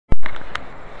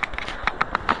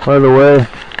By the way,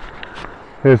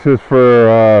 this is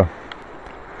for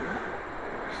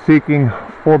Seeking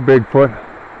for Bigfoot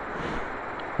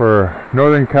for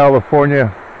Northern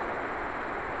California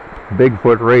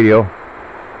Bigfoot Radio.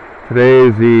 Today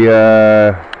is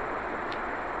the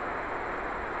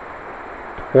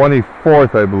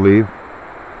 24th, I believe.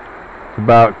 It's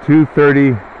about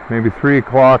 2:30, maybe 3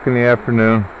 o'clock in the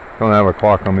afternoon. Don't have a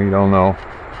clock on me, don't know.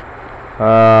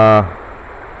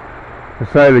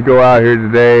 Decided to go out here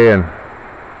today and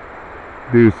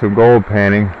do some gold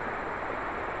panning.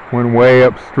 Went way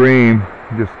upstream,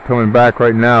 just coming back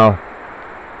right now.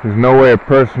 There's no way a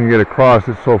person can get across.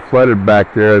 It's so flooded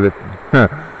back there that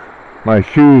my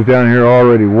shoes down here are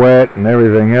already wet and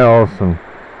everything else. And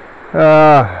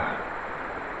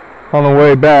on the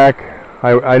way back,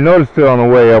 I noticed it on the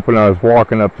way up when I was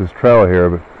walking up this trail here,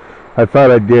 but I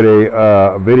thought I'd get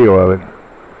a video of it.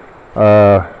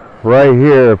 Right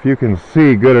here, if you can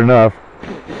see good enough.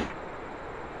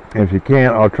 If you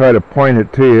can't, I'll try to point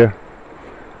it to you.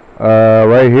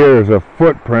 Right here is a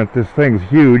footprint. This thing's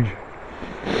huge.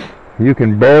 You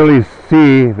can barely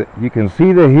see. You can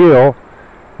see the heel.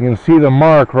 You can see the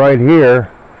mark right here,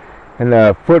 and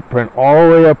the footprint all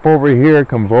the way up over here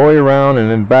comes all the way around and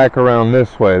then back around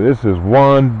this way. This is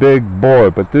one big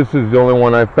boy, but this is the only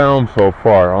one I found so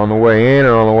far, on the way in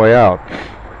or on the way out.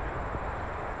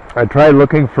 I tried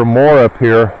looking for more up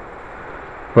here,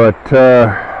 but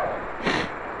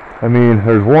I mean,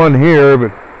 there's one here,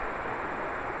 but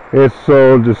it's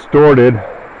so distorted.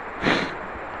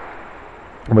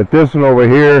 But this one over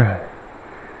here,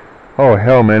 oh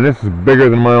hell, man, this is bigger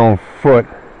than my own foot.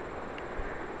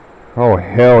 Oh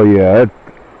hell yeah!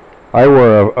 I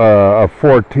wear a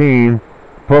 14.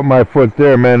 Put my foot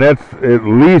there, man. That's at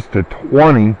least a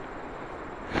 20.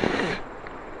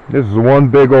 This is one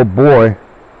big old boy.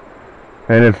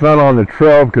 And it's not on the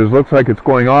trail because it looks like it's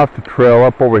going off the trail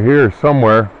up over here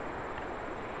somewhere.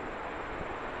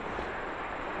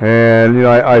 And you know,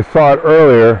 I saw it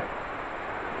earlier.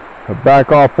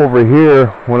 Back off over here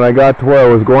when I got to where I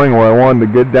was going, where I wanted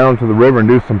to get down to the river and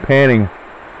do some panning.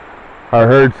 I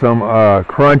heard some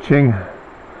crunching,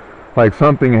 like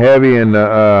something heavy in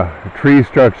the tree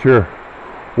structure,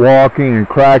 walking and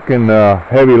cracking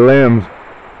heavy limbs.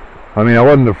 I mean, I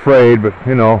wasn't afraid, but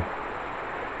you know,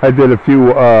 I did a few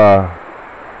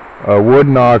wood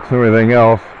knocks and everything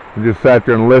else. I just sat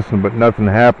there and listened, but nothing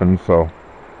happened. So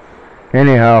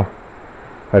anyhow,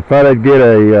 I thought I'd get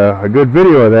a good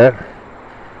video of that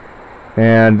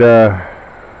and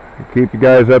keep you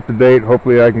guys up to date.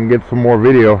 Hopefully I can get some more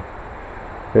video.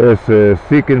 This is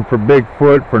Seeking for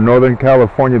Bigfoot for Northern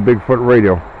California Bigfoot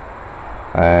Radio.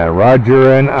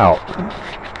 Roger and out.